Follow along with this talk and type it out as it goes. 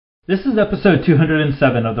This is episode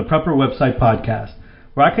 207 of the Prepper Website Podcast,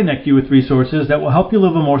 where I connect you with resources that will help you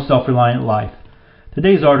live a more self-reliant life.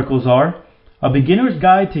 Today's articles are A Beginner's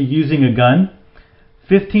Guide to Using a Gun,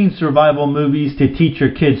 15 Survival Movies to Teach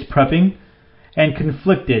Your Kids Prepping, and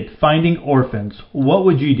Conflicted, Finding Orphans. What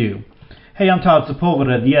would you do? Hey, I'm Todd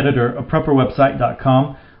Sepulveda, the editor of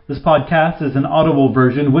PrepperWebsite.com. This podcast is an audible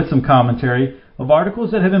version with some commentary of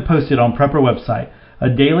articles that have been posted on Prepper Website,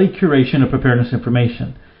 a daily curation of preparedness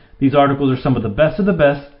information. These articles are some of the best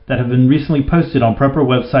that have been recently posted on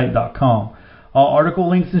PrepperWebsite.com. All article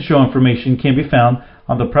links and show information can be found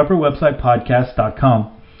on the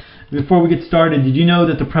PrepperWebsitePodcast.com. Before we get started, did you know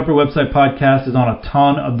that the Prepper Website Podcast is on a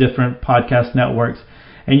ton of different podcast networks?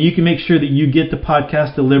 And you can make sure that you get the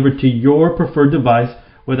podcast delivered to your preferred device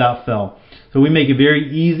without fail. So we make it very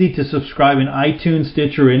easy to subscribe in iTunes,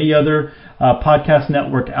 Stitcher, or any other podcast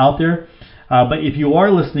network out there. But if you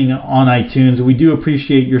are listening on iTunes, we do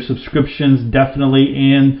appreciate your subscriptions, definitely,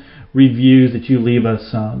 and reviews that you leave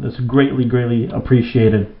us. That's greatly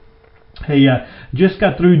appreciated. Hey, just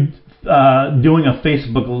got through doing a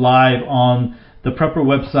Facebook Live on the Prepper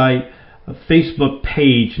Website Facebook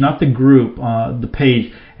page, not the group, the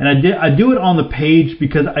page. And I do it on the page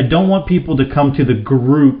because I don't want people to come to the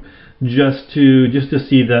group just to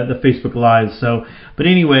see the Facebook Live. So, but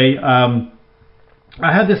anyway,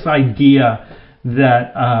 I had this idea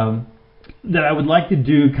that I would like to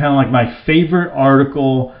do kind of like my favorite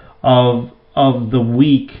article of the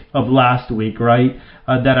week of last week, right?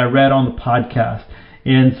 That I read on the podcast.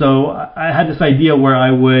 And so I had this idea where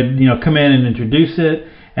I would, come in and introduce it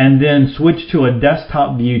and then switch to a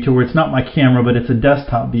desktop view to where it's not my camera, but it's a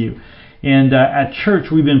desktop view. And at church,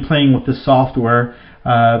 we've been playing with the software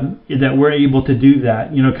that we're able to do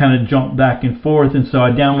that, kind of jump back and forth. And so I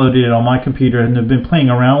downloaded it on my computer and have been playing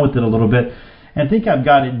around with it a little bit. And I think I've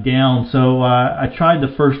got it down. So I tried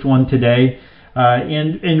the first one today.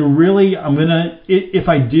 And really, I'm going to, if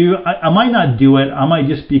I do, I might not do it. I might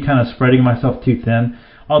just be kind of spreading myself too thin.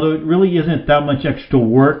 Although it really isn't that much extra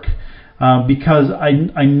work because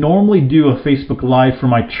I normally do a Facebook Live for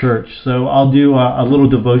my church. So I'll do a little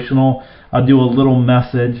devotional. I'll do a little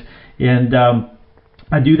message. And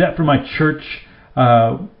I do that for my church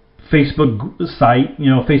Facebook site,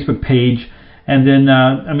 Facebook page. And then,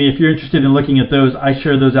 if you're interested in looking at those, I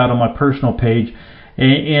share those out on my personal page.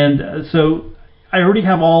 And so I already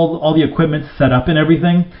have all the equipment set up and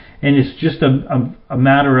everything. And it's just a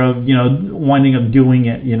matter of, winding up doing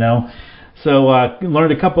it, So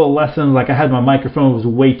learned a couple of lessons. Like I had my microphone was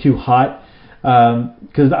way too hot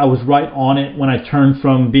because I was right on it when I turned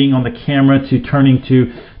from being on the camera to turning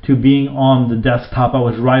to being on the desktop. I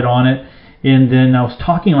was right on it. And then I was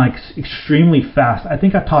talking like extremely fast. I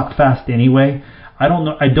think I talk fast anyway. I don't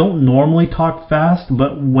know. I don't normally talk fast,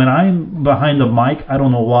 but when I'm behind the mic, I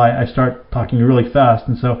don't know why I start talking really fast.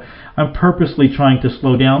 And so I'm purposely trying to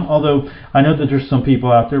slow down. Although I know that there's some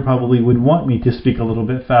people out there probably would want me to speak a little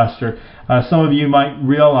bit faster. Some of you might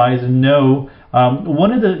realize and know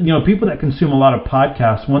one of the people that consume a lot of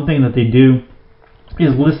podcasts. One thing that they do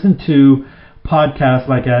is listen to podcasts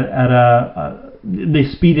like they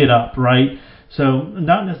speed it up, right? So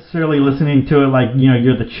not necessarily listening to it like,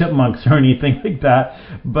 you're the Chipmunks or anything like that,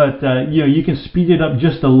 but, you can speed it up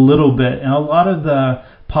just a little bit. And a lot of the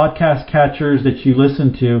podcast catchers that you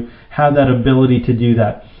listen to have that ability to do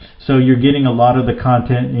that. So you're getting a lot of the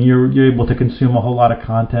content and you're able to consume a whole lot of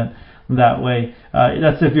content that way.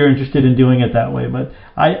 That's if you're interested in doing it that way, but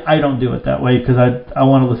I don't do it that way because I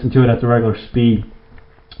want to listen to it at the regular speed.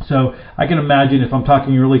 So I can imagine if I'm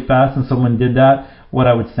talking really fast and someone did that, what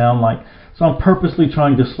I would sound like. So I'm purposely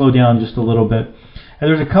trying to slow down just a little bit. And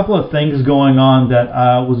there's a couple of things going on that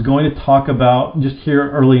I was going to talk about just here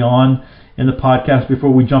early on in the podcast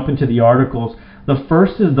before we jump into the articles. The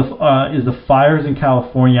first is the fires in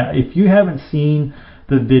California. If you haven't seen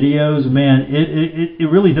the videos, man, it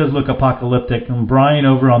really does look apocalyptic. And Brian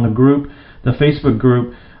over on the group, the Facebook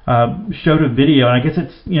group, showed a video, and I guess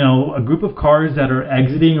it's a group of cars that are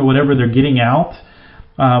exiting or whatever, they're getting out,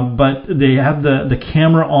 but they have the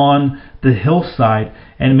camera on the hillside,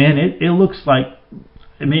 and man, it looks like,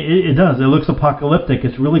 it does. It looks apocalyptic.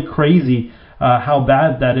 It's really crazy how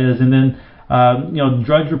bad that is. And then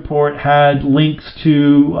Drudge Report had links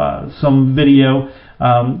to some video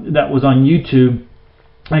that was on YouTube.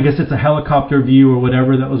 I guess it's a helicopter view or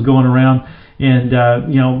whatever that was going around. And,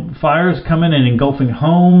 fires coming and engulfing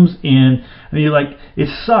homes. And, you're like, it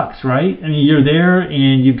sucks, right? You're there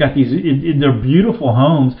and you've got they're beautiful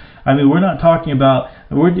homes. We're not talking about,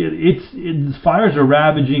 fires are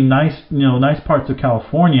ravaging nice parts of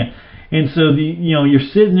California. And so you're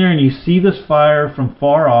sitting there and you see this fire from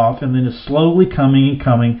far off, and then it's slowly coming and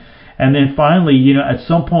coming, And then finally, at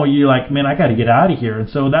some point you're like, man, I got to get out of here. And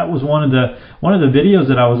so that was one of the videos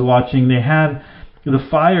that I was watching. They had the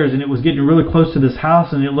fires, and it was getting really close to this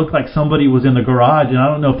house, and it looked like somebody was in the garage. And I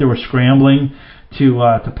don't know if they were scrambling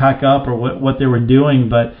to pack up or what they were doing,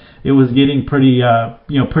 but it was getting pretty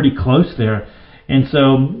pretty close there. And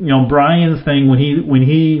so Brian's thing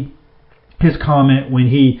his comment when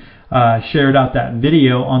he shared out that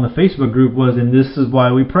video on the Facebook group was, and this is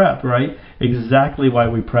why we prep, right? Exactly why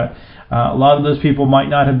we prep. A lot of those people might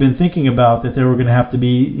not have been thinking about that they were going to have to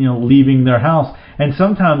be, leaving their house. And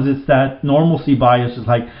sometimes it's that normalcy bias. It's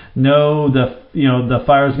like, no, the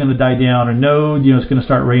fire is going to die down, or no, it's going to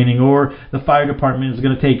start raining, or the fire department is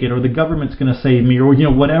going to take it, or the government's going to save me, or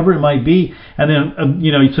whatever it might be. And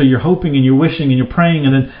then so you're hoping and you're wishing and you're praying,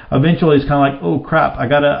 and then eventually it's kind of like, oh crap, I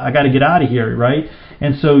gotta get out of here, right?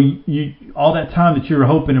 And so you all that time that you were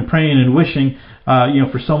hoping and praying and wishing,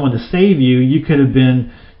 for someone to save you, you could have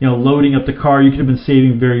been, loading up the car. You could have been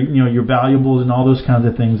saving your valuables and all those kinds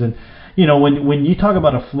of things. And when you talk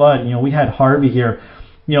about a flood, we had Harvey here.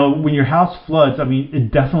 When your house floods, I mean,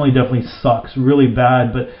 it definitely sucks really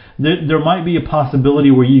bad, but there might be a possibility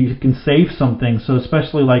where you can save some things. So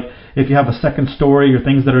especially like if you have a second story or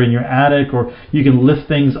things that are in your attic, or you can lift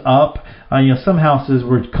things up. Some houses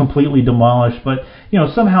were completely demolished, but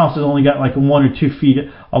some houses only got like 1 or 2 feet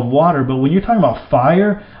of water. But when you're talking about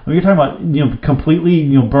fire, when you're talking about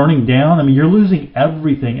completely burning down, I mean, you're losing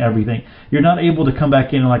everything. You're not able to come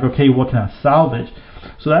back in and like, okay, what can I salvage?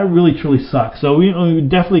 So that really truly sucks. So we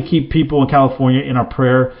definitely keep people in California in our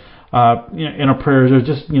prayer. In our prayers. There's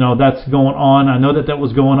just that's going on. I know that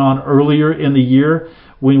was going on earlier in the year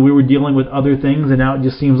when we were dealing with other things, and now it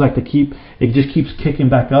just seems like it just keeps kicking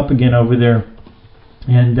back up again over there.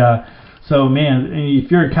 And so man, if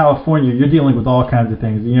you're in California, you're dealing with all kinds of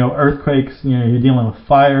things. Earthquakes. You're dealing with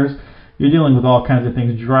fires. You're dealing with all kinds of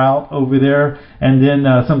things, drought over there, and then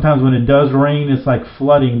sometimes when it does rain, it's like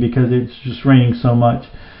flooding because it's just raining so much.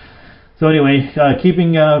 So anyway,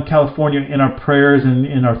 keeping California in our prayers and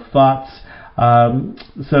in our thoughts.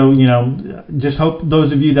 So just hope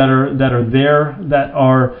those of you that are there, that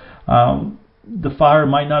are the fire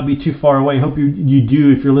might not be too far away. Hope you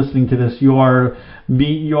do. If you're listening to this, you are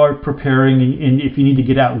preparing, and if you need to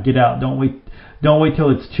get out, get out. Don't wait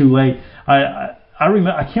till it's too late.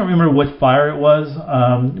 I can't remember what fire it was.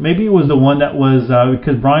 Maybe it was the one that was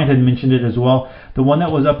because Brian had mentioned it as well. The one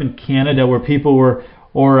that was up in Canada where people were,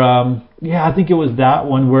 I think it was that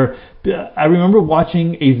one where I remember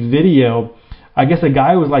watching a video. I guess a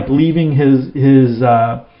guy was like leaving his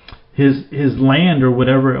land or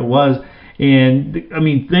whatever it was, and I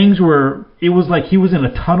mean it was like he was in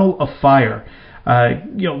a tunnel of fire.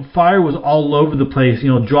 Fire was all over the place,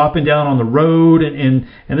 dropping down on the road, and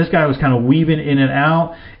this guy was kind of weaving in and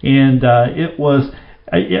out, and it was,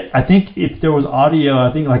 I think if there was audio,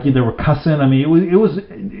 I think like they were cussing. I mean, it was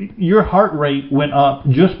your heart rate went up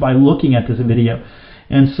just by looking at this video.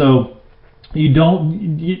 And so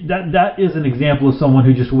that is an example of someone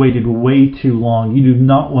who just waited way too long. You do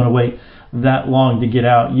not want to wait that long to get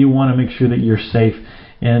out. You want to make sure that you're safe.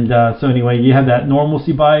 And so anyway, you have that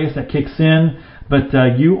normalcy bias that kicks in, but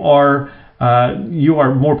you are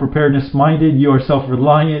more preparedness minded. You are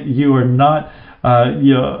self-reliant. You are not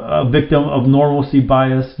a victim of normalcy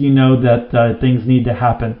bias. You know that things need to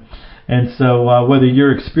happen. And so whether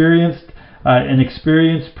you're an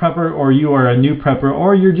experienced prepper, or you are a new prepper,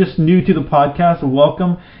 or you're just new to the podcast,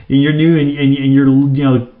 welcome. And you're new and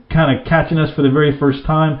you're kind of catching us for the very first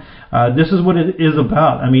time. This is what it is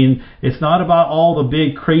about. I mean, it's not about all the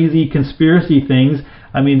big crazy conspiracy things.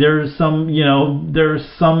 I mean, there's some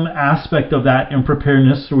aspect of that in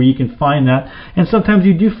preparedness where you can find that, and sometimes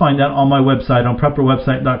you do find that on my website, on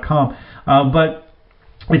prepperwebsite.com. But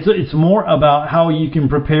it's more about how you can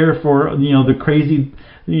prepare for the crazy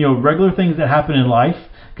regular things that happen in life,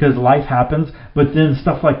 because life happens. But then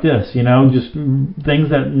stuff like this, just things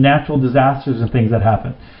that natural disasters and things that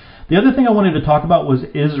happen. The other thing I wanted to talk about was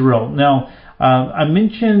Israel. Now, I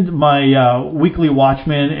mentioned my weekly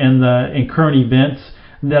Watchman and current events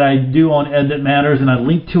that I do on Ed That Matters, and I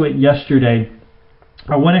linked to it yesterday.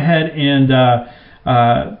 I went ahead and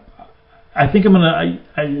I think I'm gonna.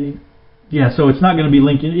 So it's not going to be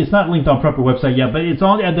linked. It's not linked on Prepper website yet, but it's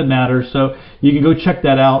on Ed That Matters, so you can go check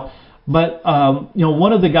that out. But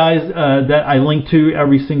one of the guys that I link to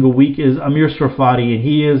every single week is Amir Sarfati, and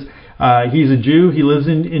he's a Jew. He lives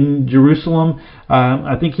in Jerusalem.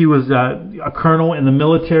 I think he was a colonel in the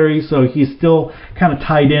military, so he's still kind of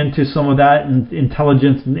tied into some of that and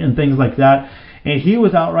intelligence and things like that. And he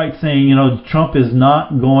was outright saying, Trump is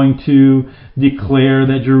not going to declare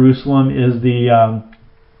that Jerusalem is the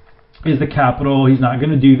is the capital. He's not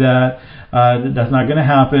going to do that. That's not going to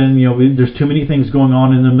happen. There's too many things going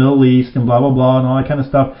on in the Middle East and blah, blah, blah, and all that kind of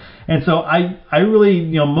stuff. And so I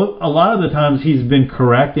really, a lot of the times he's been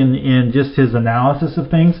correct in just his analysis of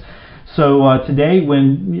things. So today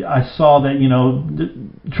when I saw that,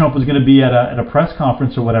 Trump was going to be at a press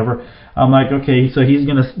conference or whatever, I'm like, okay, so he's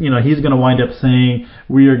going to wind up saying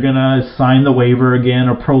we are going to sign the waiver again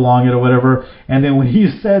or prolong it or whatever. And then when he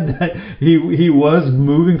said that he was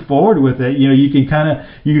moving forward with it, you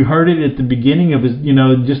heard it at the beginning of his,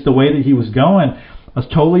 just the way that he was going. I was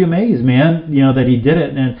totally amazed, man, that he did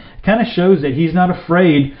it. And it kind of shows that he's not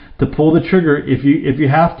afraid to pull the trigger if you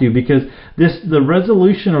have to, because the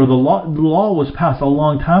resolution or the law was passed a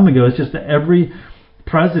long time ago. It's just that every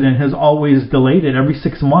president has always delayed it. Every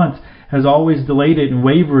 6 months has always delayed it and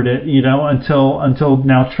wavered it, until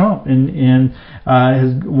now Trump and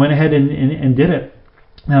has went ahead and did it.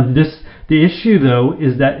 Now the issue though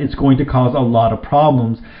is that it's going to cause a lot of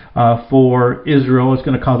problems for Israel. It's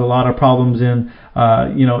going to cause a lot of problems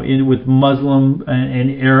with Muslim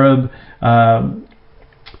and Arab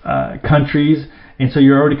countries, and so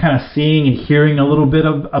you're already kind of seeing and hearing a little bit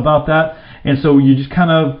about that, and so you just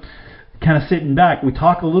kind of sitting back. We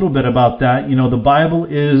talk a little bit about that. The Bible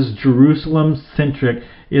is Jerusalem centric,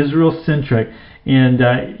 Israel centric,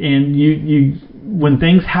 and you when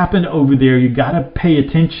things happen over there, you got to pay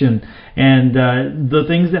attention, and the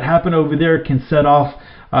things that happen over there can set off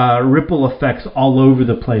ripple effects all over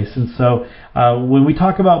the place. And so when we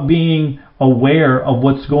talk about being aware of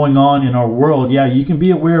what's going on in our world, yeah, you can be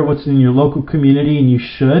aware of what's in your local community, and you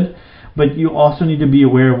should, but you also need to be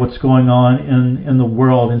aware of what's going on in the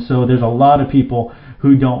world. And so there's a lot of people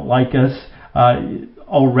who don't like us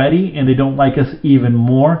already, and they don't like us even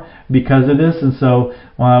more because of this. And so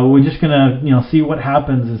we're just gonna see what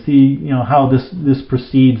happens and see how this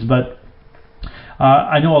proceeds. But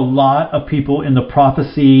I know a lot of people in the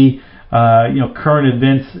prophecy, current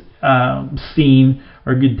events scene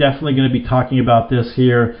are definitely going to be talking about this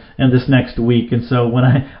here in this next week. And so when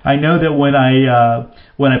I know that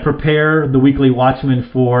when I prepare the Weekly Watchman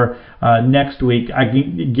for next week, I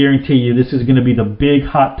can guarantee you this is going to be the big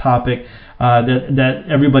hot topic that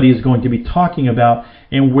everybody is going to be talking about,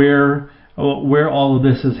 and where all of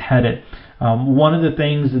this is headed. One of the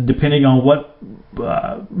things, depending on what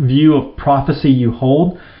view of prophecy you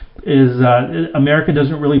hold, is America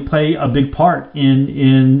doesn't really play a big part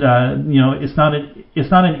in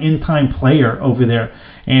it's not an end time player over there.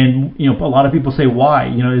 And a lot of people say, why?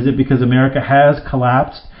 Is it because America has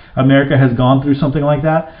collapsed? America has gone through something like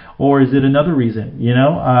that, or is it another reason?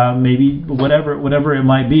 Maybe whatever it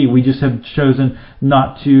might be. We just have chosen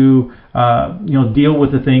not to deal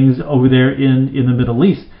with the things over there in the Middle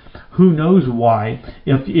East. Who knows why?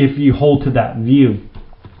 If you hold to that view.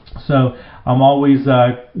 So I'm always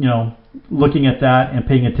looking at that and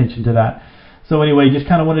paying attention to that. So anyway, just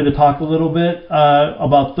kind of wanted to talk a little bit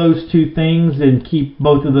about those two things, and keep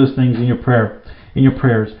both of those things in your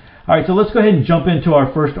prayers. All right, so let's go ahead and jump into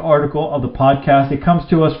our first article of the podcast. It comes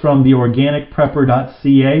to us from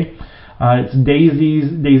theorganicprepper.ca. It's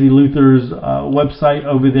Daisy Luther's website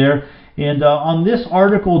over there. And on this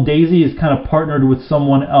article, Daisy is kind of partnered with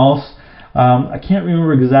someone else. I can't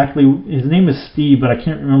remember exactly. His name is Steve, but I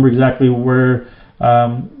can't remember exactly where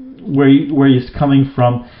he's coming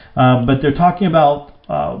from. But they're talking about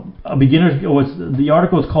the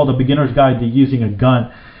article is called "A Beginner's Guide to Using a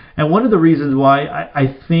Gun." And one of the reasons why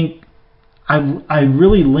I think I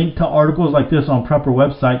really link to articles like this on Prepper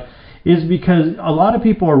website is because a lot of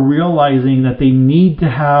people are realizing that they need to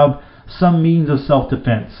have some means of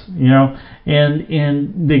self-defense,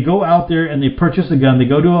 and they go out there and they purchase a gun. They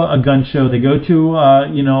go to a gun show. They go to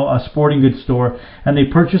a sporting goods store, and they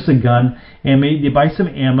purchase a gun, and they buy some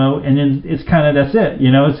ammo, and then it's kind of that's it.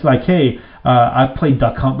 It's like, hey, I've played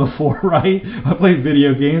Duck Hunt before, right? I played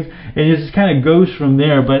video games, and it just kind of goes from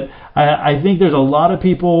there. But I think there's a lot of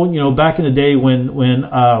people, back in the day when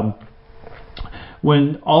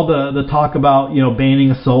all the talk about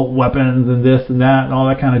banning assault weapons and this and that and all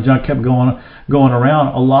that kind of junk kept going around,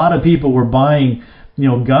 a lot of people were buying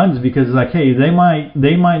guns because it's like, hey, they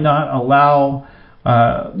might not allow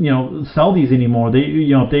sell these anymore.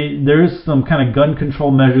 If there is some kind of gun control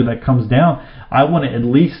measure that comes down, I want to at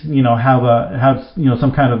least have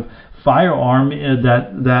some kind of firearm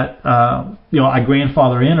that I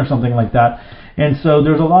grandfather in or something like that. And so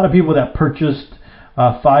there's a lot of people that purchased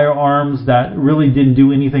firearms that really didn't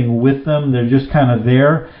do anything with them. They're just kind of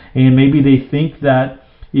there, and maybe they think that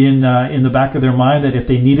in the back of their mind that if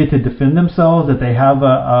they needed to defend themselves, that they have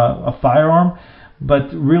a firearm.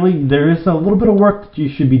 But really, there is a little bit of work that you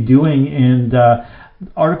should be doing, and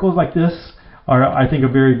articles like this are, I think, are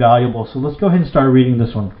very valuable. So let's go ahead and start reading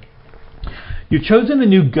this one. You've chosen a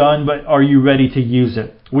new gun, but are you ready to use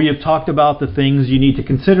it? We have talked about the things you need to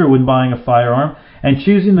consider when buying a firearm and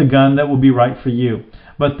choosing the gun that will be right for you.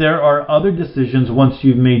 But there are other decisions once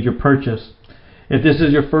you've made your purchase. If this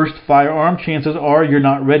is your first firearm, chances are you're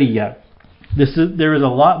not ready yet. There is a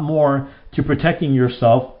lot more to protecting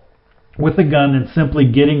yourself with a gun than simply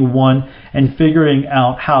getting one and figuring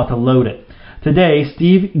out how to load it. Today,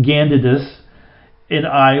 Steve Gandidis and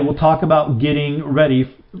I will talk about getting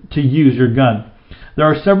ready to use your gun. There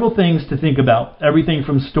are several things to think about, everything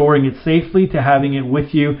from storing it safely to having it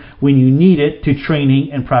with you when you need it to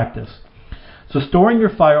training and practice. So storing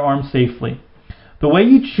your firearm safely. The way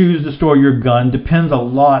you choose to store your gun depends a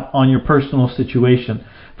lot on your personal situation.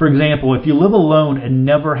 For example, if you live alone and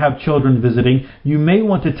never have children visiting, you may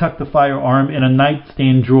want to tuck the firearm in a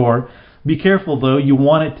nightstand drawer. Be careful though, you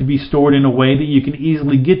want it to be stored in a way that you can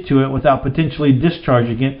easily get to it without potentially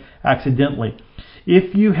discharging it accidentally.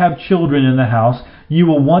 If you have children in the house, you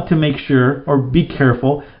will want to make sure or be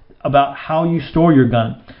careful about how you store your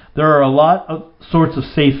gun. There are all sorts of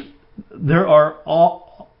safes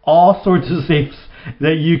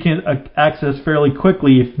that you can access fairly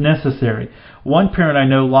quickly if necessary. One parent I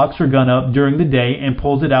know locks her gun up during the day and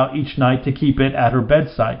pulls it out each night to keep it at her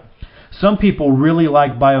bedside. Some people really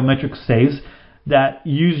like biometric safes that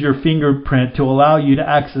use your fingerprint to allow you to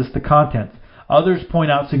access the contents. Others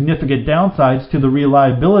point out significant downsides to the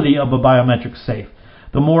reliability of a biometric safe.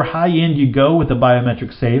 The more high-end you go with a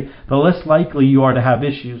biometric safe, the less likely you are to have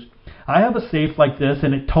issues. I have a safe like this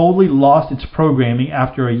and it totally lost its programming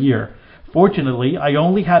after a year. Fortunately, I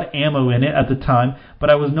only had ammo in it at the time, but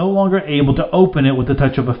I was no longer able to open it with the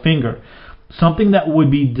touch of a finger, something that would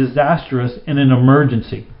be disastrous in an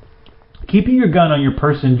emergency. Keeping your gun on your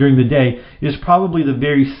person during the day is probably the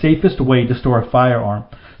very safest way to store a firearm.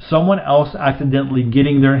 Someone else accidentally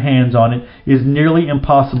getting their hands on it is nearly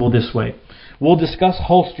impossible this way. We'll discuss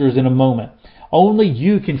holsters in a moment. Only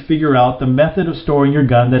you can figure out the method of storing your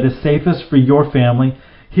gun that is safest for your family.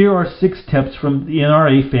 Here are 6 tips from the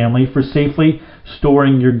NRA family for safely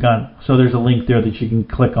storing your gun. So there's a link there that you can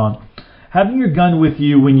click on. Having your gun with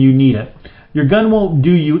you when you need it. Your gun won't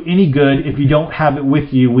do you any good if you don't have it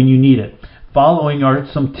with you when you need it. Following are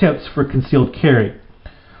some tips for concealed carry.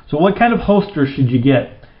 So what kind of holster should you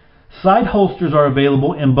get? Side holsters are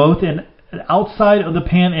available in both an outside of the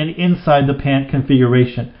pant and inside the pant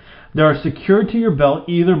configuration. They are secured to your belt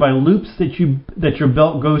either by loops that your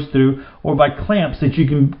belt goes through or by clamps that you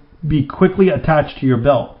can be quickly attached to your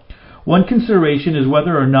belt. One consideration is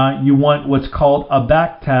whether or not you want what's called a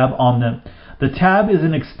back tab on them. The tab is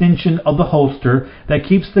an extension of the holster that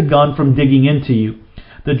keeps the gun from digging into you.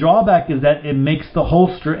 The drawback is that it makes the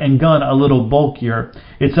holster and gun a little bulkier.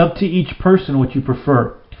 It's up to each person what you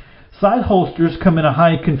prefer. Side holsters come in a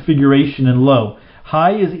high configuration and low.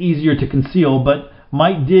 High is easier to conceal, but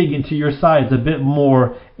might dig into your sides a bit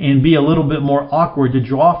more and be a little bit more awkward to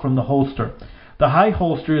draw from the holster. The high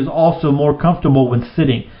holster is also more comfortable when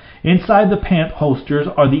sitting. Inside the pant holsters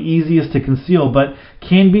are the easiest to conceal, but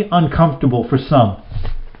can be uncomfortable for some.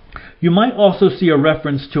 You might also see a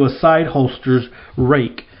reference to a side holster's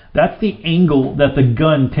rake. That's the angle that the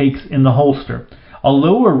gun takes in the holster. A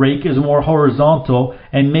lower rake is more horizontal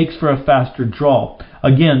and makes for a faster draw.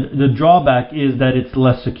 Again, the drawback is that it's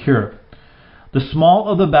less secure. The small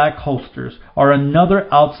of the back holsters are another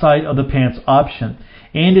outside of the pants option,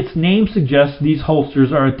 and its name suggests these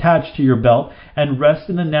holsters are attached to your belt and rest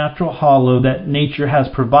in the natural hollow that nature has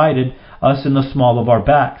provided us in the small of our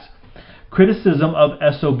backs. Criticism of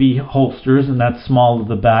SOB holsters, and that's small of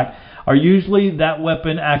the back, are usually that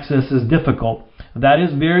weapon access is difficult. That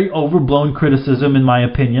is very overblown criticism in my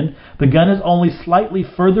opinion. The gun is only slightly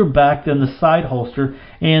further back than the side holster,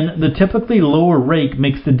 and the typically lower rake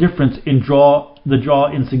makes the difference in the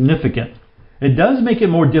draw insignificant. It does make it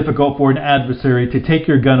more difficult for an adversary to take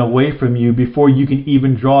your gun away from you before you can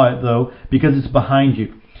even draw it though, because it's behind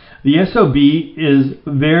you. The SOB is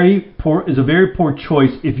a very poor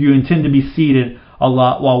choice if you intend to be seated a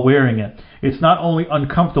lot while wearing it. It's not only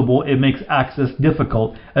uncomfortable, it makes access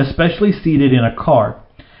difficult, especially seated in a car.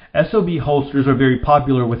 SOB holsters are very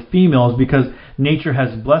popular with females because nature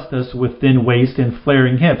has blessed us with thin waist and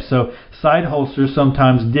flaring hips, so side holsters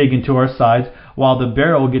sometimes dig into our sides while the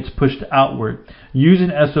barrel gets pushed outward. Use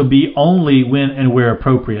an SOB only when and where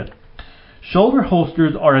appropriate. Shoulder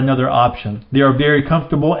holsters are another option. They are very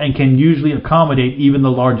comfortable and can usually accommodate even the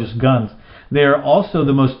largest guns. They are also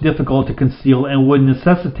the most difficult to conceal and would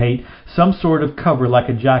necessitate some sort of cover like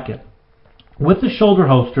a jacket. With the shoulder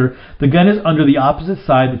holster, the gun is under the opposite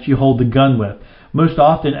side that you hold the gun with. Most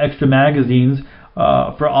often, extra magazines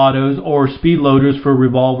for autos, or speed loaders for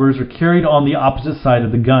revolvers, are carried on the opposite side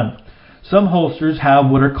of the gun. Some holsters have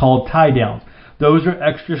what are called tie-downs. Those are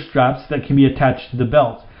extra straps that can be attached to the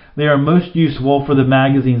belt. They are most useful for the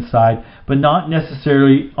magazine side, but not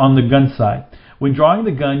necessarily on the gun side. When drawing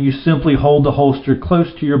the gun, you simply hold the holster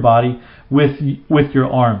close to your body with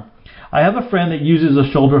your arm. I have a friend that uses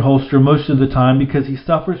a shoulder holster most of the time because he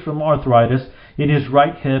suffers from arthritis in his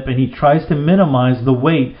right hip, and he tries to minimize the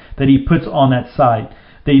weight that he puts on that side.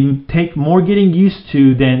 They take more getting used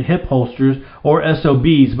to than hip holsters or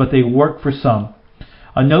SOBs, but they work for some.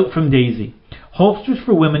 A note from Daisy. Holsters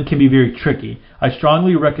for women can be very tricky. I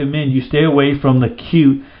strongly recommend you stay away from the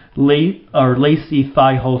cute lacy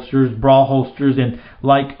thigh holsters, bra holsters, and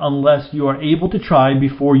unless you are able to try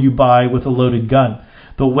before you buy with a loaded gun.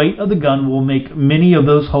 The weight of the gun will make many of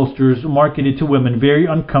those holsters marketed to women very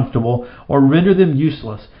uncomfortable or render them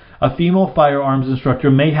useless. A female firearms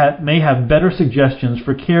instructor may have better suggestions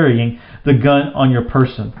for carrying the gun on your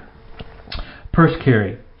person. Purse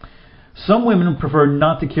carry. Some women prefer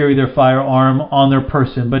not to carry their firearm on their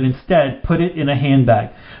person, but instead put it in a handbag.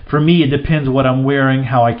 For me, it depends what I'm wearing,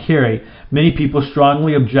 how I carry. Many people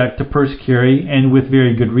strongly object to purse carry, and with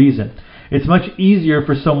very good reason. It's much easier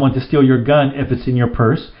for someone to steal your gun if it's in your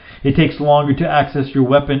purse. It takes longer to access your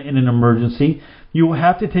weapon in an emergency. You will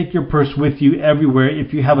have to take your purse with you everywhere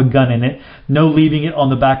if you have a gun in it. No leaving it on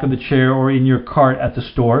the back of the chair or in your cart at the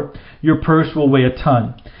store. Your purse will weigh a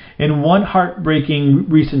ton. In one heartbreaking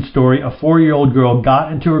recent story, a 4-year-old girl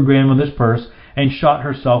got into her grandmother's purse and shot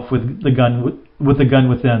herself with the gun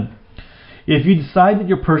within. If you decide that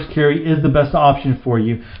your purse carry is the best option for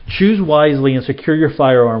you, choose wisely and secure your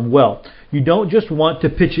firearm well. You don't just want to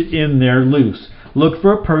pitch it in there loose. Look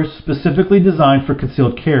for a purse specifically designed for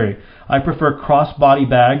concealed carry. I prefer cross-body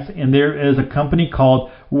bags, and there is a company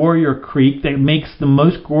called Warrior Creek that makes the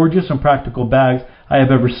most gorgeous and practical bags I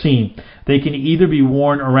have ever seen. They can either be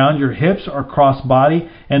worn around your hips or cross-body,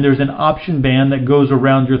 and there's an option band that goes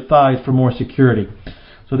around your thighs for more security.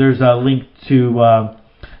 So there's a link to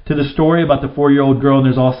the story about the 4-year-old girl, and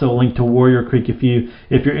there's also a link to Warrior Creek if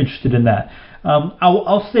you're interested in that.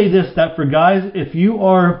 I'll say this, that for guys, if you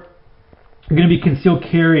are going to be concealed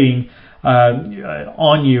carrying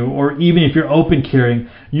on you, or even if you're open carrying,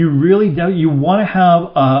 you want to have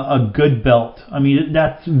a good belt. I mean,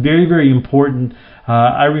 that's very, very important.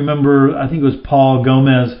 I remember, I think it was Paul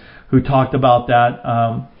Gomez who talked about that.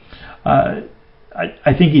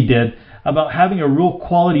 I think he did, about having a real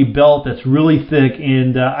quality belt that's really thick,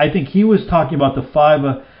 and I think he was talking about the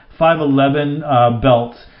 511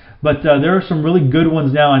 belts. But there are some really good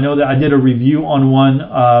ones now. I know that I did a review on one.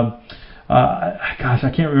 Gosh,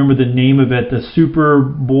 I can't remember the name of it. The Super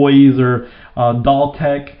Boys or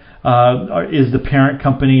Daltech is the parent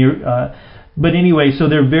company. But anyway, so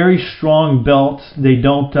they're very strong belts. They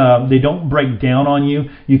don't break down on you.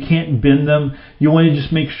 You can't bend them. You want to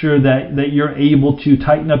just make sure that you're able to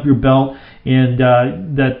tighten up your belt, and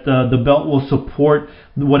that the belt will support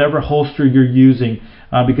whatever holster you're using,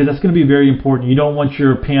 because that's going to be very important. You don't want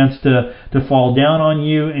your pants to fall down on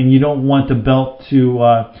you, and you don't want the belt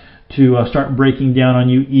to start breaking down on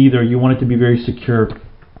you either. You want it to be very secure.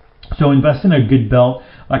 So invest in a good belt.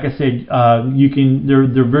 Like I said,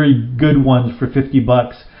 they're very good ones for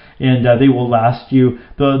 $50, and they will last you.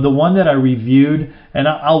 The one that I reviewed, and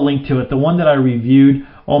I'll link to it. The one that I reviewed,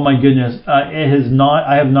 oh my goodness,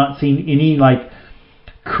 I have not seen any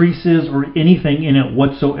creases or anything in it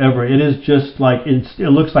whatsoever. It is just it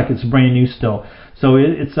looks like it's brand new still. So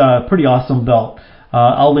it's a pretty awesome belt.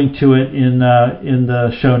 I'll link to it in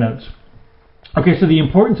the show notes. Okay, so the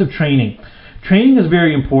importance of training. Training is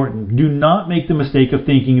very important. Do not make the mistake of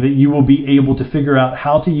thinking that you will be able to figure out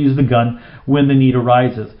how to use the gun when the need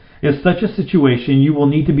arises. In such a situation, you will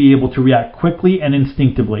need to be able to react quickly and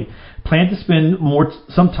instinctively. Plan to spend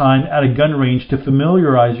some time at a gun range to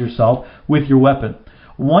familiarize yourself with your weapon.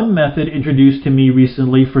 One method introduced to me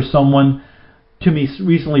recently for someone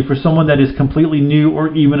that is completely new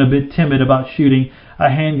or even a bit timid about shooting a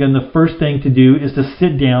handgun, the first thing to do is to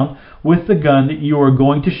sit down with the gun that you are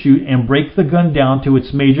going to shoot and break the gun down to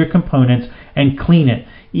its major components and clean it,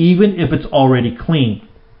 even if it's already clean.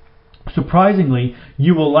 Surprisingly,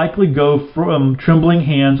 you will likely go from trembling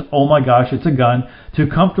hands, oh my gosh, it's a gun, to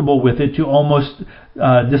comfortable with it, to almost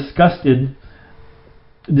disgusted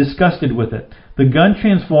with it. The gun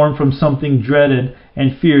transformed from something dreaded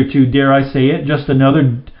and feared to, dare I say it, just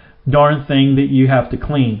another darn thing that you have to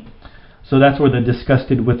clean. So that's where the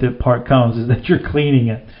disgusted with it part comes, is that you're cleaning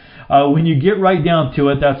it. When you get right down to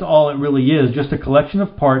it, that's all it really is, just a collection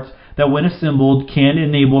of parts that when assembled can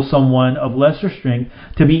enable someone of lesser strength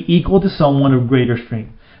to be equal to someone of greater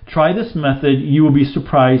strength. Try this method. You will be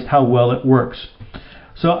surprised how well it works.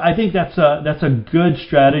 So I think that's a good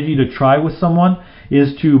strategy to try with someone,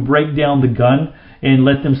 is to break down the gun and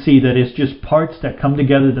let them see that it's just parts that come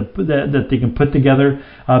together that they can put together.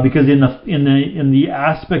 Because in the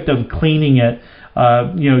aspect of cleaning it,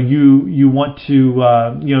 you want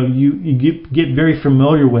to you get very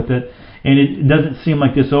familiar with it, and it doesn't seem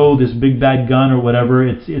like this big bad gun or whatever.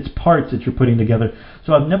 It's parts that you're putting together.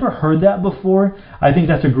 So I've never heard that before. I think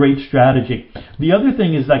that's a great strategy. The other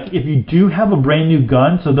thing is, like, if you do have a brand new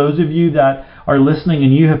gun, so those of you that are listening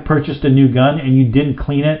and you have purchased a new gun and you didn't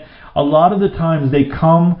clean it, a lot of the times they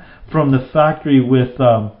come from the factory with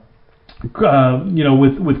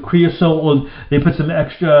with creosote. They put some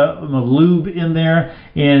extra lube in there,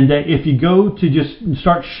 and if you go to just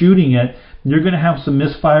start shooting it, you're going to have some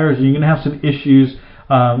misfires, and you're going to have some issues,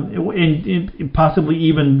 and possibly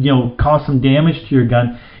even cause some damage to your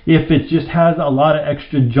gun if it just has a lot of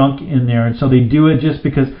extra junk in there. And so they do it just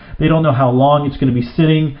because they don't know how long it's going to be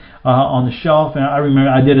sitting on the shelf. And I remember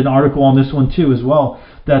I did an article on this one too as well,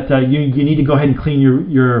 that you need to go ahead and clean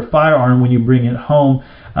your firearm when you bring it home,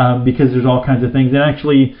 because there's all kinds of things. And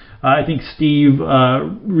actually, I think Steve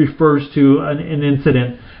refers to an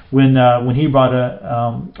incident when he brought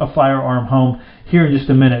a firearm home here in just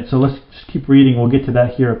a minute. So let's just keep reading. We'll get to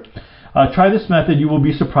that here. Try this method. You will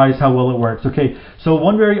be surprised how well it works. Okay, so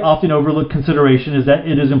one very often overlooked consideration is that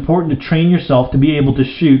it is important to train yourself to be able to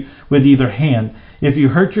shoot with either hand. If you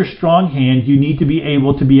hurt your strong hand, you need to be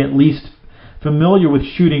able to be at least familiar with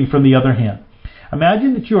shooting from the other hand.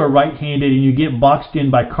 Imagine that you are right-handed and you get boxed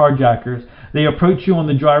in by carjackers. They approach you on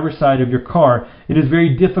the driver's side of your car. It is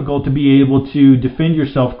very difficult to be able to defend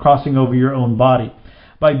yourself crossing over your own body.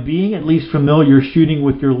 By being at least familiar shooting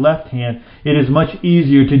with your left hand, it is much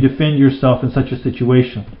easier to defend yourself in such a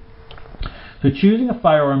situation. So choosing a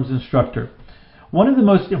firearms instructor. One of the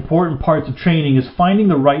most important parts of training is finding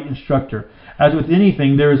the right instructor. As with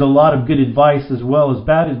anything, there is a lot of good advice as well as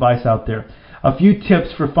bad advice out there. A few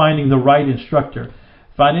tips for finding the right instructor.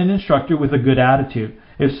 Find an instructor with a good attitude.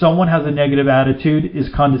 If someone has a negative attitude,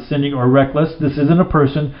 is condescending or reckless, this isn't a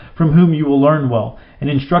person from whom you will learn well. An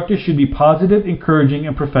instructor should be positive, encouraging,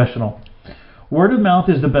 and professional. Word of mouth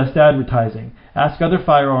is the best advertising. Ask other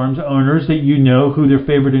firearms owners that you know who their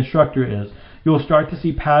favorite instructor is. You will start to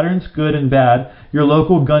see patterns, good and bad. Your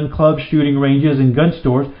local gun clubs, shooting ranges, and gun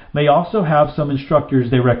stores may also have some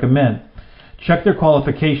instructors they recommend. Check their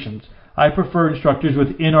qualifications. I prefer instructors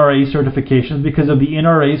with NRA certifications because of the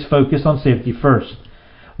NRA's focus on safety first.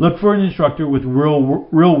 Look for an instructor with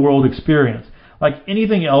real-world experience. Like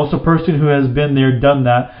anything else, a person who has been there, done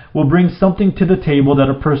that, will bring something to the table that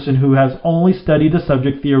a person who has only studied the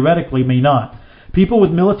subject theoretically may not. People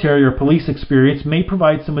with military or police experience may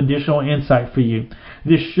provide some additional insight for you.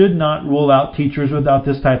 This should not rule out teachers without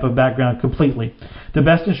this type of background completely. The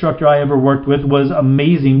best instructor I ever worked with was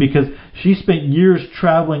amazing because she spent years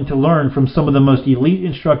traveling to learn from some of the most elite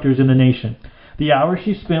instructors in the nation. The hours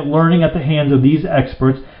she spent learning at the hands of these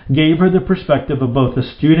experts gave her the perspective of both a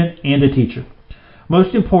student and a teacher.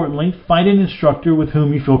 Most importantly, find an instructor with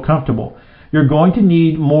whom you feel comfortable. You're going to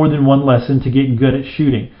need more than one lesson to get good at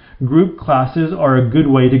shooting. Group classes are a good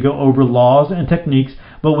way to go over laws and techniques,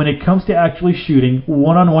 but when it comes to actually shooting,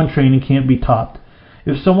 one-on-one training can't be topped.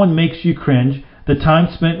 If someone makes you cringe, the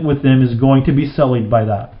time spent with them is going to be sullied by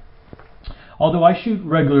that. Although I shoot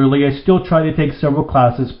regularly, I still try to take several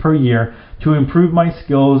classes per year to improve my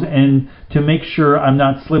skills and to make sure I'm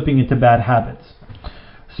not slipping into bad habits.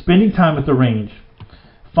 Spending time at the range.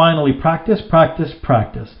 Finally, practice, practice,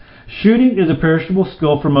 practice. Shooting is a perishable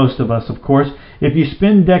skill for most of us, of course. If you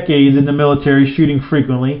spend decades in the military shooting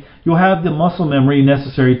frequently, you'll have the muscle memory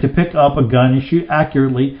necessary to pick up a gun and shoot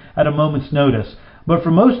accurately at a moment's notice. But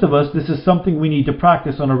for most of us, this is something we need to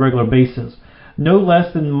practice on a regular basis, no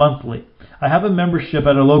less than monthly. I have a membership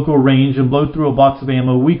at a local range and blow through a box of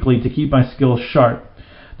ammo weekly to keep my skills sharp.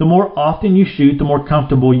 The more often you shoot, the more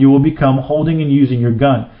comfortable you will become holding and using your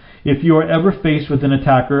gun. If you are ever faced with an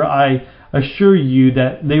attacker, I assure you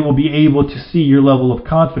that they will be able to see your level of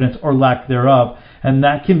confidence or lack thereof, and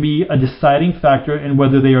that can be a deciding factor in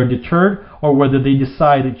whether they are deterred or whether they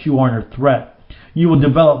decide that you aren't a threat. You will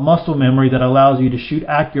develop muscle memory that allows you to shoot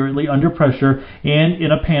accurately under pressure, and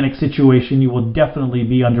in a panic situation, you will definitely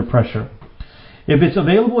be under pressure. If it's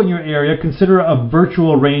available in your area, consider a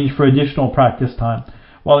virtual range for additional practice time.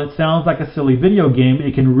 While it sounds like a silly video game,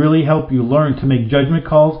 it can really help you learn to make judgment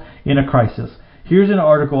calls in a crisis. Here's an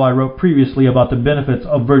article I wrote previously about the benefits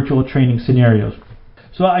of virtual training scenarios.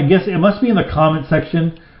 So I guess it must be in the comment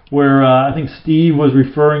section where I think Steve was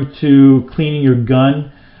referring to cleaning your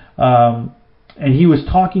gun. And he was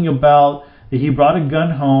talking about He brought a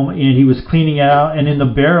gun home and he was cleaning it out, and in the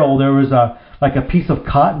barrel there was a piece of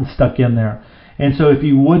cotton stuck in there. And so if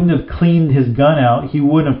he wouldn't have cleaned his gun out, he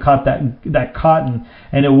wouldn't have caught that cotton,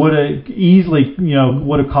 and it would have easily,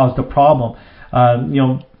 would have caused a problem.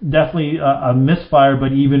 Definitely a misfire,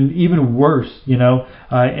 but even worse,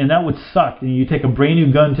 and that would suck. And you take a brand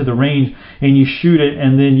new gun to the range and you shoot it,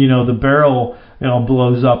 and then the barrel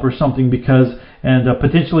blows up or something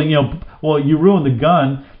potentially you ruin the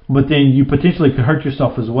gun, but then you potentially could hurt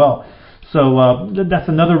yourself as well. So that's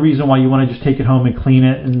another reason why you want to just take it home and clean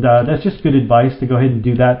it, and that's just good advice to go ahead and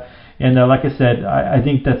do that. And like I said, I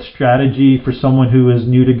think that strategy for someone who is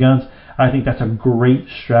new to guns, I think that's a great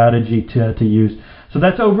strategy to use. So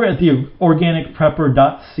that's over at the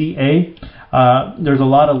organicprepper.ca. There's a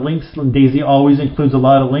lot of links. Daisy always includes a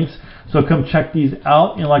lot of links, so come check these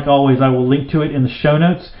out. And like always, I will link to it in the show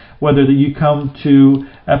notes, whether that you come to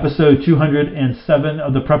episode 207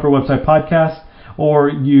 of the Prepper Website Podcast, or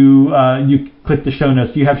you click the show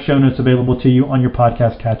notes. You have show notes available to you on your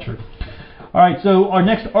podcast catcher. All right, so our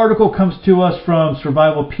next article comes to us from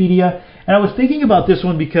Survivalpedia, and I was thinking about this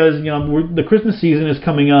one because the Christmas season is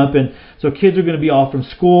coming up, and so kids are going to be off from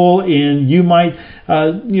school, and you might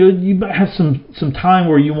you might have some time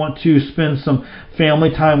where you want to spend some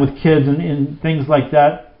family time with kids and things like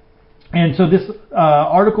that. And so this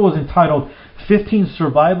article is entitled 15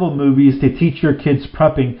 Survival Movies to Teach Your Kids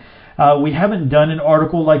Prepping. We haven't done an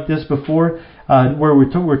article like this before where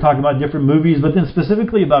we're talking about different movies, but then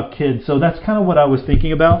specifically about kids. So that's kind of what I was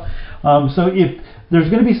thinking about. So if there's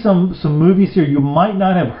going to be some movies here you might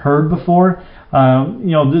not have heard before, there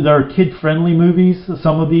are kid-friendly movies.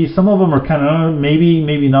 Some of them are kind of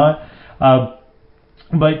maybe not.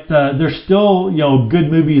 But they're still good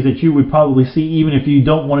movies that you would probably see even if you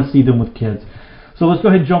don't want to see them with kids. So let's go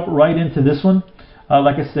ahead and jump right into this one.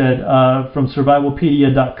 Like I said, from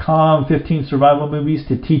survivalpedia.com, 15 survival movies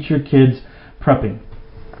to teach your kids prepping.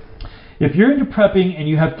 If you're into prepping and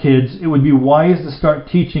you have kids, it would be wise to start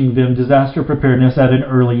teaching them disaster preparedness at an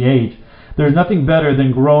early age. There's nothing better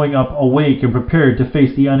than growing up awake and prepared to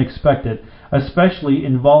face the unexpected, especially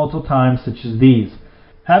in volatile times such as these.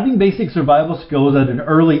 Having basic survival skills at an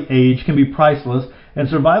early age can be priceless, and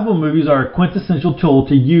survival movies are a quintessential tool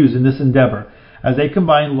to use in this endeavor, as they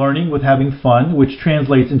combine learning with having fun, which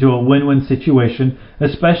translates into a win-win situation,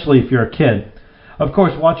 especially if you're a kid. Of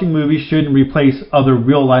course, watching movies shouldn't replace other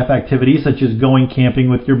real-life activities such as going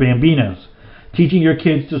camping with your bambinos. Teaching your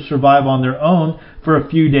kids to survive on their own for a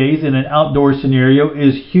few days in an outdoor scenario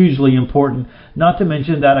is hugely important, not to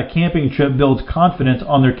mention that a camping trip builds confidence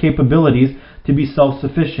on their capabilities to be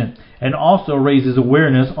self-sufficient and also raises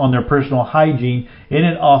awareness on their personal hygiene in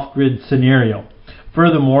an off-grid scenario.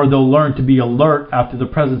 Furthermore, they'll learn to be alert after the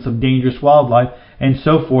presence of dangerous wildlife, and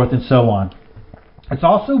so forth and so on. It's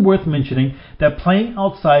also worth mentioning that playing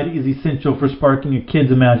outside is essential for sparking a kid's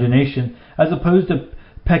imagination, as opposed to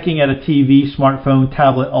pecking at a TV, smartphone,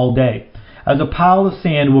 tablet all day, as a pile of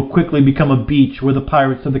sand will quickly become a beach where the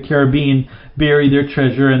pirates of the Caribbean bury their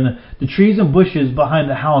treasure, and the trees and bushes behind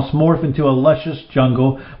the house morph into a luscious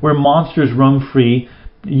jungle where monsters roam free.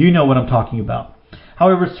 You know what I'm talking about.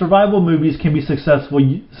 However, survival movies can be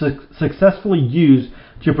successfully used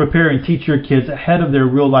to prepare and teach your kids ahead of their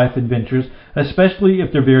real-life adventures, especially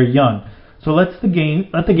if they're very young. So let the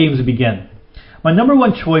games begin. My number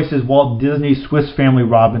one choice is Walt Disney's Swiss Family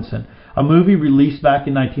Robinson, a movie released back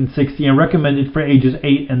in 1960 and recommended for ages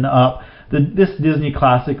 8 and up. This Disney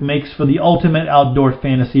classic makes for the ultimate outdoor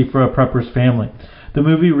fantasy for a prepper's family. The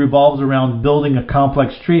movie revolves around building a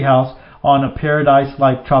complex treehouse on a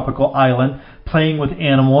paradise-like tropical island, playing with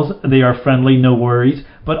animals, they are friendly, no worries,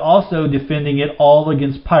 but also defending it all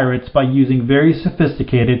against pirates by using very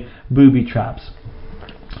sophisticated booby traps.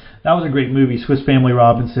 That was a great movie, Swiss Family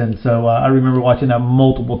Robinson, so I remember watching that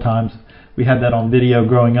multiple times. We had that on video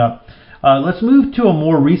growing up. Let's move to a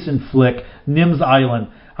more recent flick, Nim's Island,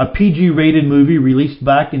 a PG-rated movie released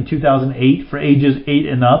back in 2008 for ages 8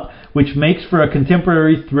 and up, which makes for a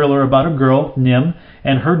contemporary thriller about a girl, Nim,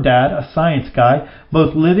 and her dad, a science guy,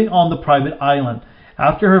 both living on the private island.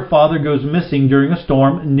 After her father goes missing during a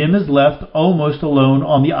storm, Nim is left almost alone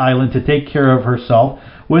on the island to take care of herself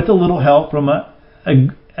with a little help from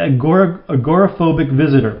an agoraphobic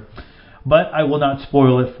visitor. But I will not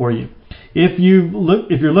spoil it for you. If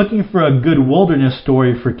you're looking for a good wilderness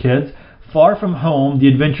story for kids, Far From Home, The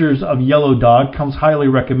Adventures of Yellow Dog comes highly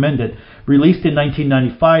recommended. Released in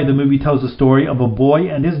 1995, the movie tells the story of a boy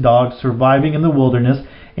and his dog surviving in the wilderness,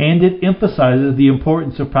 and it emphasizes the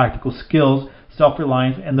importance of practical skills,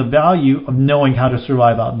 self-reliance, and the value of knowing how to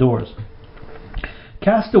survive outdoors.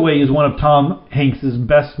 Castaway is one of Tom Hanks'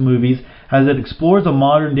 best movies, as it explores a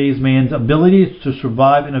modern-day man's ability to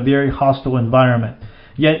survive in a very hostile environment.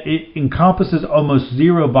 Yet it encompasses almost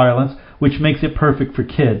zero violence, which makes it perfect for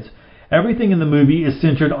kids. Everything in the movie is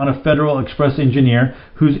centered on a Federal Express engineer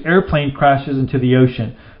whose airplane crashes into the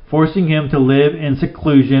ocean, forcing him to live in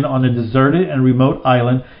seclusion on a deserted and remote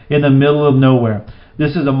island in the middle of nowhere.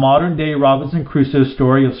 This is a modern-day Robinson Crusoe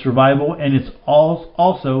story of survival, and it's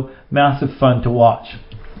also massive fun to watch.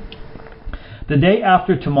 The Day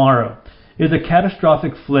After Tomorrow is a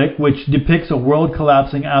catastrophic flick which depicts a world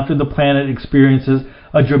collapsing after the planet experiences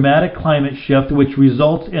a dramatic climate shift which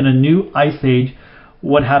results in a new ice age.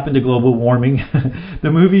 What happened to global warming?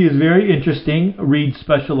 The movie is very interesting, read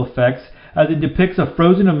special effects, as it depicts a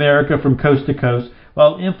frozen America from coast to coast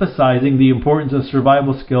while emphasizing the importance of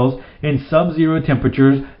survival skills in sub-zero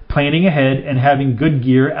temperatures, planning ahead, and having good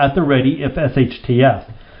gear at the ready if SHTF.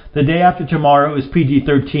 The Day After Tomorrow is a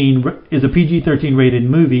PG-13 rated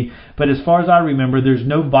movie, but as far as I remember, there's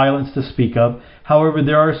no violence to speak of. However,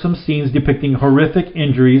 there are some scenes depicting horrific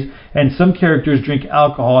injuries, and some characters drink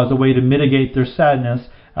alcohol as a way to mitigate their sadness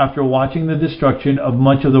after watching the destruction of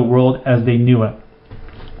much of the world as they knew it.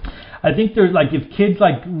 I think there's if kids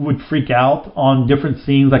would freak out on different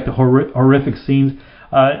scenes, like the horrific scenes.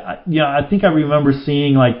 I think I remember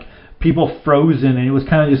seeing people frozen, and it was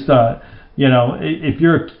kind of just if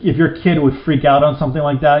your kid would freak out on something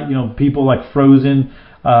like that, people frozen,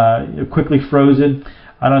 quickly frozen.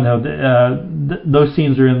 I don't know. Those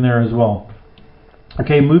scenes are in there as well.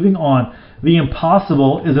 Okay, moving on. The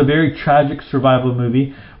Impossible is a very tragic survival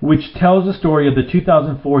movie which tells the story of the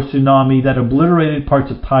 2004 tsunami that obliterated parts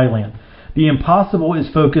of Thailand. The Impossible is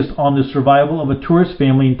focused on the survival of a tourist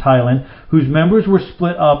family in Thailand whose members were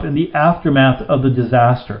split up in the aftermath of the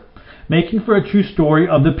disaster, making for a true story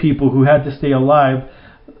of the people who had to stay alive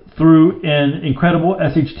through an incredible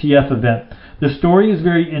SHTF event. The story is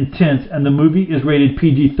very intense, and the movie is rated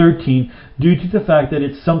PG-13 due to the fact that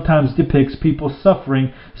it sometimes depicts people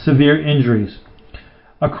suffering severe injuries.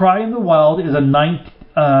 A Cry in the Wild is a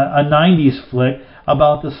 90s flick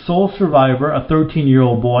about the sole survivor, a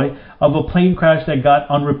 13-year-old boy, of a plane crash that got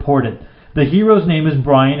unreported. The hero's name is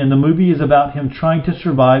Brian, and the movie is about him trying to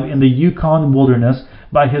survive in the Yukon wilderness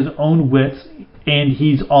by his own wits, and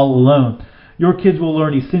he's all alone. Your kids will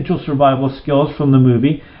learn essential survival skills from the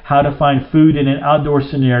movie, how to find food in an outdoor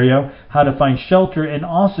scenario, how to find shelter, and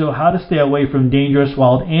also how to stay away from dangerous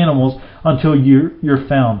wild animals until you're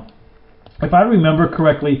found. If I remember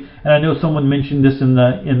correctly, and I know someone mentioned this in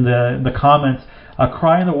the comments, A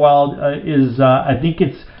Cry in the Wild is I think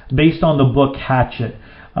it's based on the book Hatchet.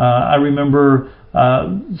 I remember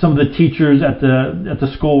some of the teachers at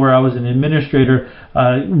the school where I was an administrator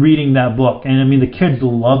reading that book, and I mean the kids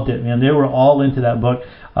loved it, man. They were all into that book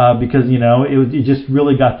because it just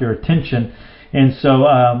really got their attention. And so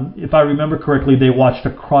if I remember correctly, they watched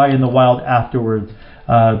A Cry in the Wild afterwards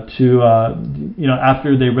after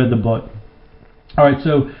they read the book. All right,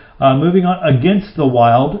 so moving on. Against the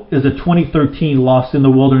Wild is a 2013 Lost in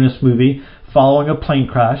the Wilderness movie following a plane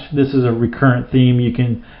crash. This is a recurrent theme. You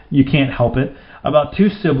can't help it. About two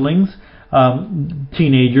siblings,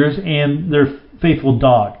 teenagers, and their faithful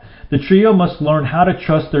dog. The trio must learn how to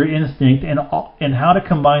trust their instinct and how to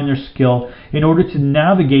combine their skill in order to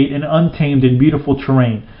navigate an untamed and beautiful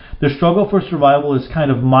terrain. The struggle for survival is kind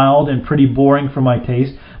of mild and pretty boring for my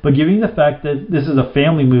taste, but given the fact that this is a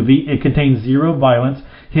family movie, it contains zero violence,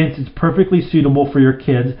 hence it's perfectly suitable for your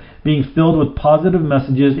kids, being filled with positive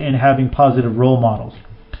messages and having positive role models.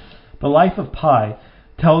 The Life of Pi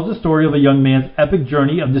tells the story of a young man's epic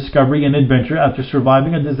journey of discovery and adventure after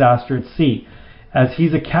surviving a disaster at sea. As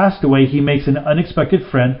he's a castaway, he makes an unexpected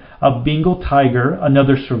friend, a Bengal tiger,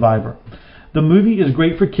 another survivor. The movie is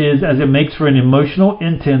great for kids as it makes for an emotional,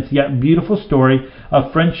 intense, yet beautiful story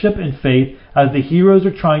of friendship and faith as the heroes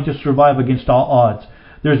are trying to survive against all odds.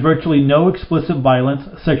 There's virtually no explicit violence,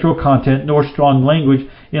 sexual content, nor strong language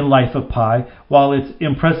in Life of Pi, while its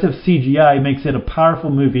impressive CGI makes it a powerful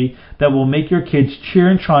movie that will make your kids cheer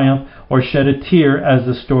in triumph or shed a tear as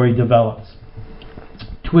the story develops.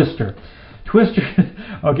 Twister,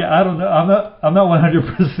 okay, I don't know. I'm not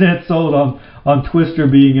 100% sold on Twister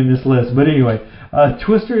being in this list, but anyway,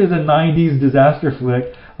 Twister is a 90s disaster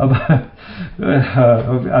flick about.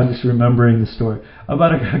 I'm just remembering the story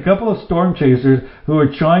about a couple of storm chasers who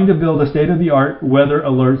are trying to build a state-of-the-art weather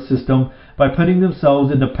alert system by putting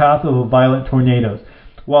themselves in the path of violent tornadoes.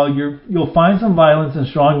 While you'll find some violence and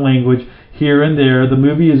strong language here and there, the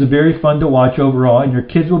movie is very fun to watch overall, and your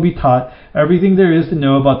kids will be taught everything there is to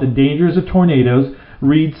know about the dangers of tornadoes.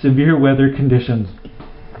 Read severe weather conditions.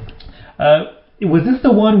 was this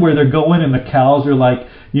the one where they're going and the cows are like,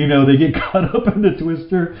 they get caught up in the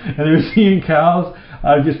twister and they're seeing cows?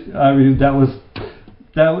 I just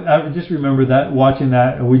remember that, watching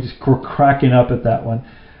that, and we just were cracking up at that one.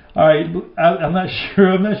 All right, I'm not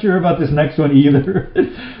sure about this next one either.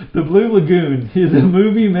 The Blue Lagoon is a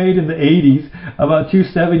movie made in the 80s about two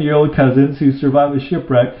 7-year-old cousins who survive a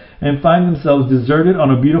shipwreck and find themselves deserted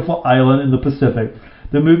on a beautiful island in the Pacific.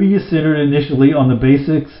 The movie is centered initially on the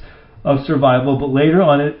basics of survival, but later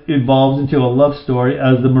on it evolves into a love story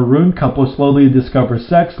as the marooned couple slowly discover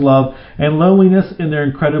sex, love, and loneliness in their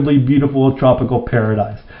incredibly beautiful tropical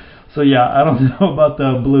paradise. So yeah, I don't know about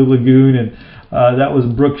the Blue Lagoon, and that was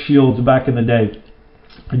Brooke Shields back in the day.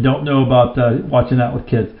 I don't know about watching that with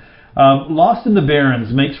kids. Lost in the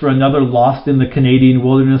Barrens makes for another Lost in the Canadian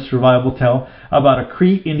Wilderness survival tale about a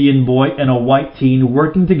Cree Indian boy and a white teen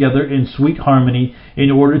working together in sweet harmony in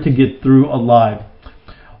order to get through alive.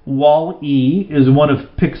 Wall-E is one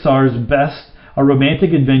of Pixar's best, a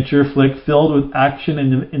romantic adventure flick filled with action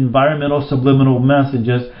and environmental subliminal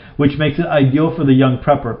messages, which makes it ideal for the young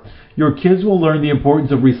prepper. Your kids will learn the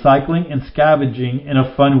importance of recycling and scavenging in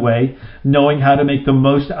a fun way, knowing how to make the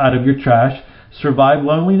most out of your trash, survive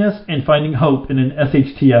loneliness, and finding hope in an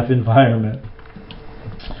SHTF environment.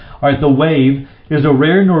 Alright, The Wave is a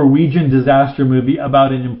rare Norwegian disaster movie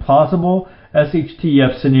about an implausible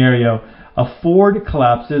SHTF scenario. A ford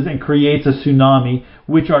collapses and creates a tsunami,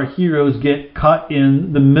 which our heroes get caught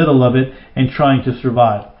in the middle of it and trying to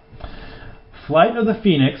survive. Flight of the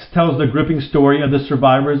Phoenix tells the gripping story of the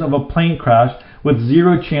survivors of a plane crash with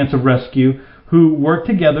zero chance of rescue who work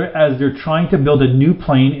together as they're trying to build a new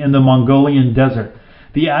plane in the Mongolian desert.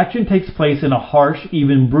 The action takes place in a harsh,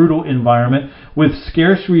 even brutal environment with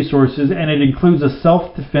scarce resources, and it includes a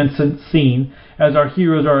self-defense scene as our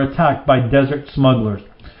heroes are attacked by desert smugglers.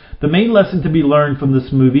 The main lesson to be learned from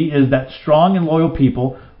this movie is that strong and loyal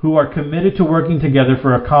people who are committed to working together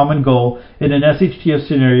for a common goal in an SHTF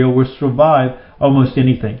scenario will survive almost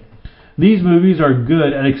anything. These movies are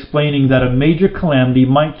good at explaining that a major calamity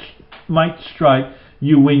might strike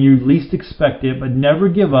you when you least expect it, but never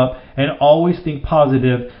give up and always think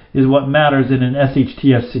positive is what matters in an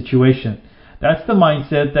SHTF situation. That's the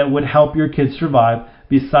mindset that would help your kids survive,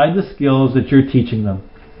 beside the skills that you're teaching them.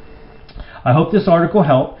 I hope this article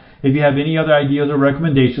helped. If you have any other ideas or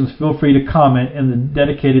recommendations, feel free to comment in the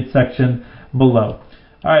dedicated section below.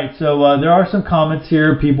 Alright, so there are some comments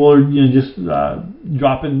here. People are just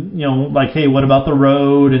dropping, like, hey, what about The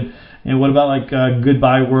Road? And what about like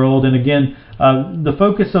Goodbye World? And again, the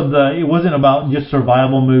focus of it wasn't about just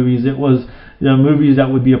survival movies. It was movies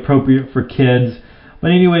that would be appropriate for kids.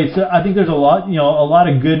 But anyway, so I think there's a lot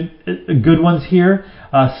of good ones here.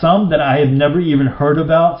 Some that I have never even heard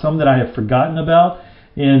about, some that I have forgotten about.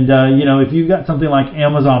 And if you've got something like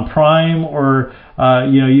Amazon Prime or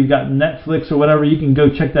you've got Netflix or whatever, you can go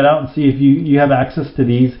check that out and see if you have access to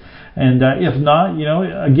these. And if not,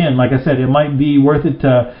 again, like I said, it might be worth it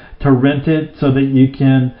to rent it so that you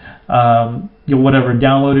can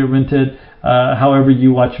download it, rent it, however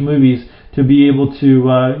you watch movies, to be able to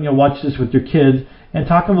watch this with your kids and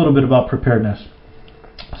talk a little bit about preparedness.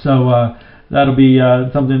 So that'll be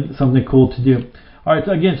something cool to do. All right,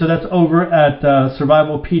 so that's over at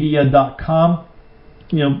survivalpedia.com.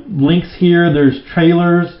 Links here. There's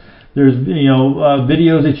trailers. There's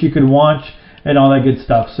videos that you can watch and all that good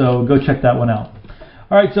stuff. So go check that one out.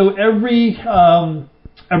 All right, so every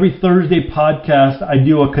Thursday podcast I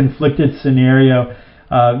do a conflicted scenario.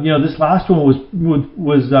 This last one was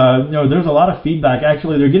there's a lot of feedback.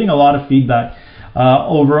 Actually, they're getting a lot of feedback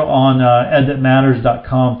over on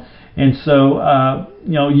edthatmatters.com. And so,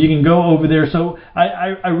 you can go over there. So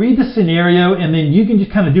I read the scenario, and then you can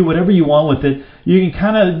just kind of do whatever you want with it. You can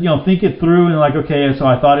kind of, think it through and like, okay, so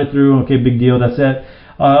I thought it through. Okay, big deal. That's it.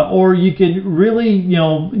 Or you can really,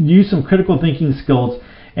 use some critical thinking skills.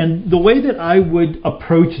 And the way that I would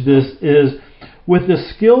approach this is with the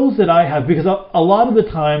skills that I have, because a lot of the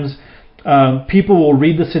times people will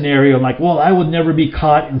read the scenario and like, well, I would never be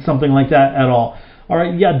caught in something like that at all. All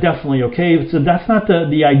right, yeah, definitely. Okay, so that's not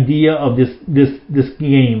the idea of this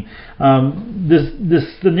game. This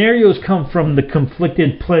scenarios come from the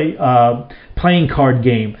conflicted playing card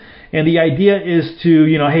game, and the idea is to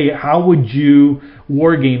hey, how would you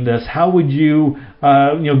war game this? How would you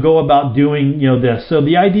go about doing this? So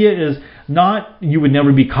the idea is not you would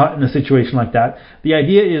never be caught in a situation like that. The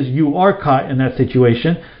idea is you are caught in that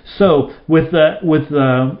situation. So with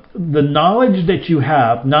the knowledge that you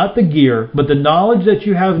have, not the gear, but the knowledge that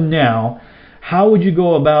you have now, how would you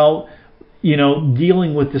go about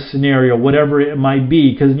dealing with the scenario, whatever it might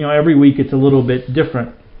be? Because every week it's a little bit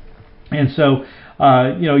different. And so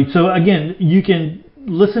So again, you can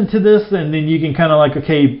listen to this and then you can kind of like,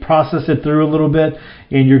 okay, process it through a little bit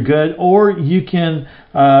and you're good. Or you can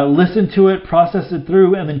listen to it, process it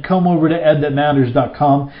through, and then come over to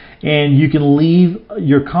edthatmatters.com and you can leave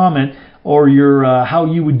your comment or your how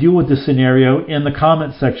you would deal with this scenario in the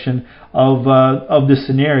comment section of this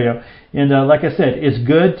scenario. And like I said, it's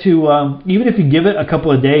good to even if you give it a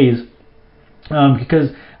couple of days,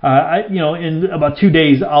 because in about 2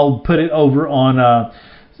 days I'll put it over on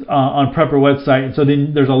Prepper website, and so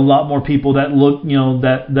then there's a lot more people that look,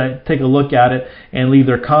 that take a look at it and leave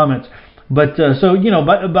their comments. But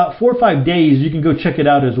by about 4 or 5 days, you can go check it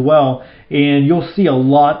out as well, and you'll see a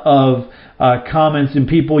lot of comments and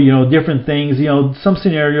people, different things. Some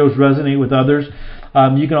scenarios resonate with others.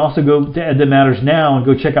 You can also go to Ed That Matters Now and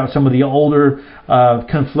go check out some of the older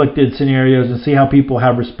conflicted scenarios and see how people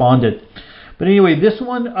have responded. But anyway, this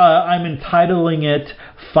one I'm entitling it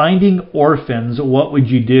Finding Orphans, What Would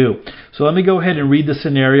You Do? So let me go ahead and read the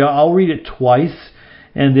scenario. I'll read it twice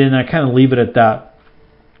and then I kind of leave it at that.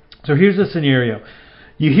 So here's the scenario.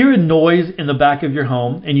 You hear a noise in the back of your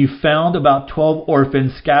home and you found about 12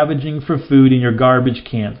 orphans scavenging for food in your garbage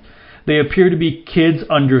cans. They appear to be kids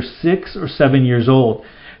under 6 or 7 years old.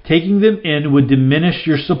 Taking them in would diminish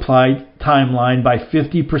your supply timeline by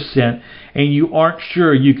 50%, and you aren't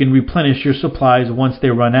sure you can replenish your supplies once they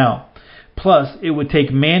run out. Plus, it would take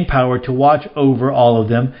manpower to watch over all of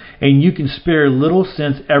them, and you can spare little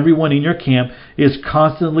since everyone in your camp is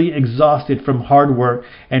constantly exhausted from hard work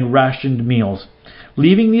and rationed meals.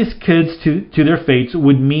 Leaving these kids to their fates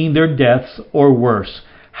would mean their deaths or worse.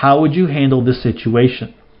 How would you handle this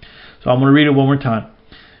situation? So I'm going to read it one more time.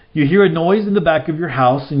 You hear a noise in the back of your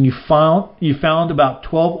house and you found about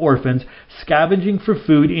 12 orphans scavenging for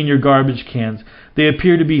food in your garbage cans. They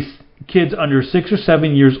appear to be kids under 6 or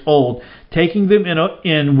 7 years old. Taking them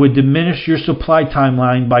in would diminish your supply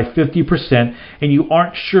timeline by 50%, and you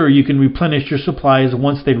aren't sure you can replenish your supplies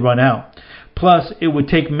once they run out. Plus, it would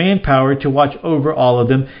take manpower to watch over all of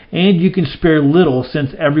them, and you can spare little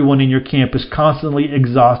since everyone in your camp is constantly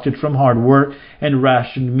exhausted from hard work and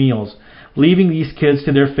rationed meals. Leaving these kids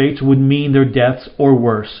to their fates would mean their deaths or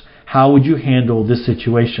worse. How would you handle this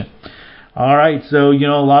situation? All right, so,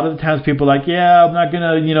 a lot of the times people are like, yeah, I'm not going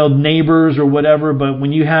to, neighbors or whatever, but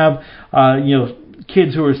when you have,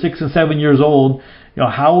 kids who are 6 and 7 years old,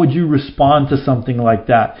 how would you respond to something like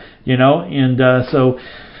that? So,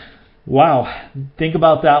 wow, think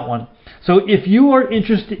about that one. So if you are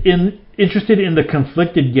interested in the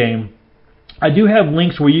conflicted game, I do have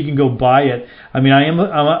links where you can go buy it. I mean, I am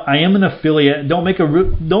an affiliate. Don't make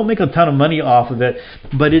a ton of money off of it,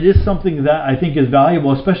 but it is something that I think is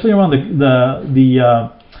valuable, especially around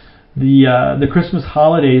the Christmas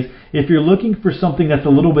holidays. If you're looking for something that's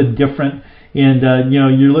a little bit different, and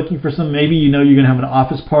you're looking for some, maybe you're going to have an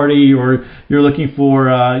office party, or you're looking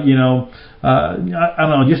for I don't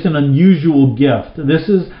know, just an unusual gift. This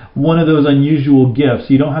is one of those unusual gifts.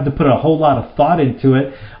 You don't have to put a whole lot of thought into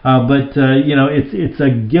it, but it's a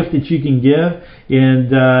gift that you can give,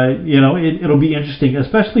 and it'll be interesting,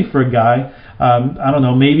 especially for a guy. I don't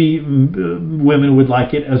know, maybe women would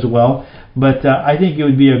like it as well, but I think it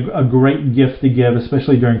would be a great gift to give,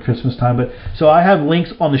 especially during Christmas time. But so I have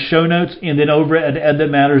links on the show notes, and then over at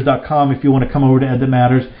edthatmatters.com, if you want to come over to Ed That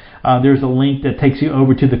Matters, there's a link that takes you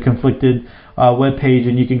over to the conflicted webpage,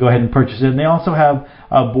 and you can go ahead and purchase it. And they also have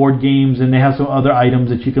board games, and they have some other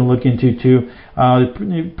items that you can look into too.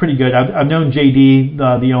 Pretty good. I've known JD,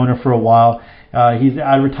 the owner, for a while. He's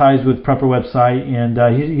advertised with Prepper website, and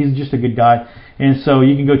he's just a good guy. And so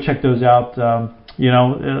you can go check those out. A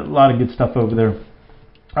lot of good stuff over there.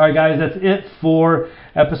 All right, guys, that's it for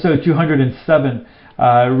episode 207.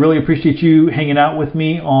 I really appreciate you hanging out with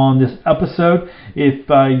me on this episode. If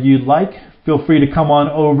you'd like, feel free to come on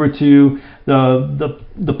over to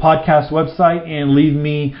the podcast website and leave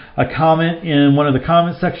me a comment in one of the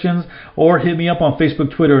comment sections, or hit me up on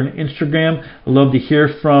Facebook, Twitter, and Instagram. I love to hear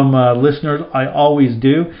from listeners. I always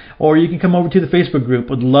do. Or you can come over to the Facebook group.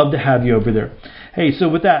 Would love to have you over there. Hey, so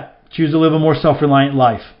with that, choose to live a more self-reliant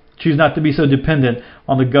life. Choose not to be so dependent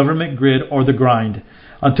on the government grid or the grind.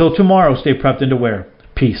 Until tomorrow, stay prepped and aware.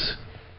 Peace.